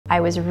I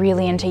was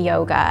really into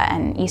yoga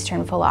and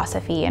Eastern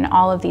philosophy and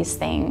all of these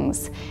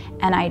things,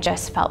 and I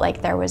just felt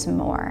like there was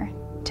more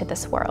to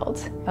this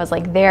world. I was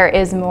like, there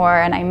is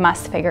more, and I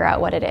must figure out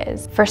what it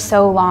is. For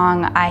so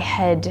long, I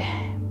had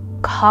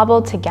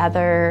cobbled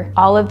together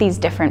all of these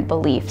different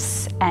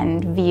beliefs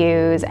and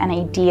views and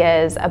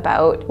ideas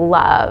about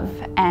love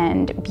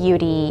and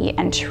beauty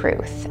and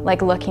truth.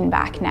 Like, looking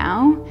back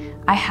now,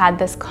 I had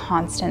this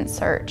constant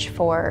search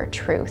for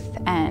truth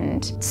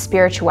and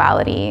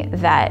spirituality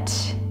that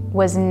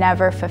was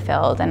never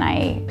fulfilled, and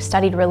I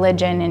studied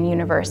religion in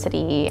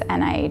university,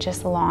 and I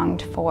just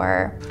longed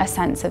for a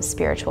sense of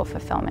spiritual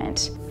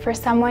fulfillment. For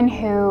someone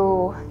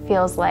who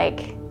feels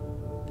like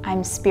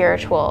I'm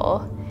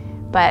spiritual,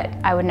 but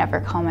I would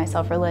never call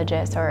myself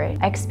religious, or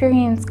I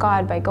experience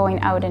God by going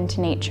out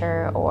into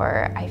nature,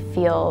 or I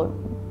feel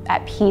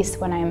at peace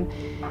when I'm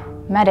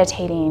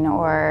meditating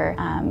or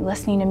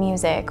listening to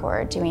music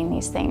or doing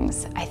these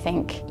things, I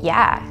think,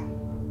 yeah,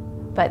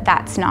 but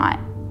that's not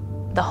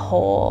the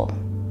whole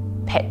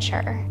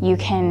picture. You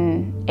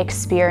can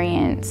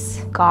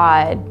experience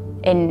God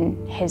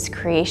in His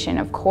creation,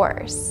 of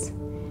course,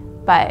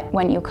 but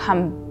when you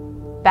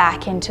come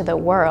back into the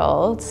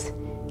world,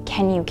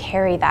 can you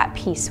carry that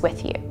peace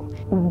with you?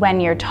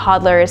 When your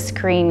toddler is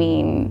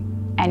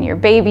screaming and your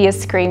baby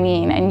is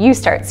screaming and you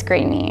start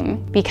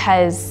screaming,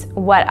 because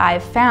what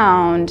I've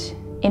found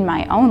in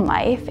my own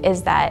life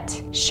is that,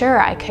 sure,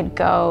 I could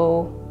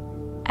go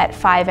at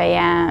 5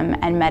 a.m.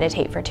 and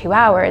meditate for 2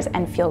 hours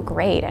and feel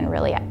great and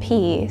really at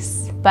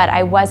peace, but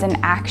I wasn't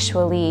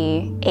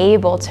actually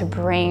able to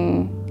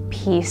bring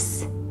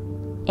peace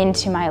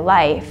into my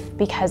life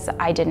because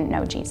I didn't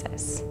know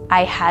Jesus.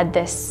 I had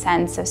this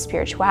sense of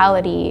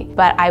spirituality,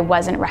 but I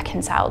wasn't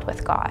reconciled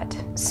with God.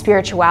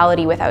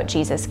 Spirituality without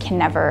Jesus can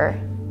never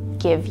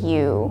give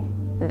you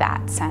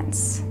that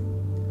sense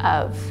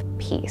of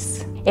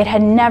peace. It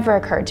had never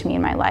occurred to me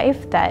in my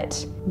life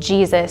that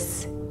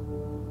Jesus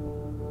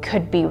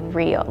could be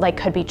real, like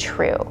could be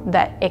true,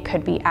 that it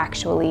could be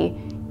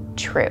actually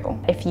true.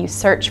 If you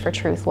search for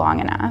truth long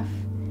enough,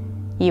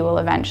 you will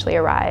eventually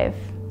arrive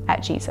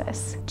at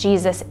Jesus.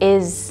 Jesus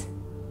is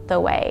the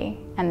way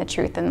and the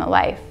truth and the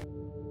life.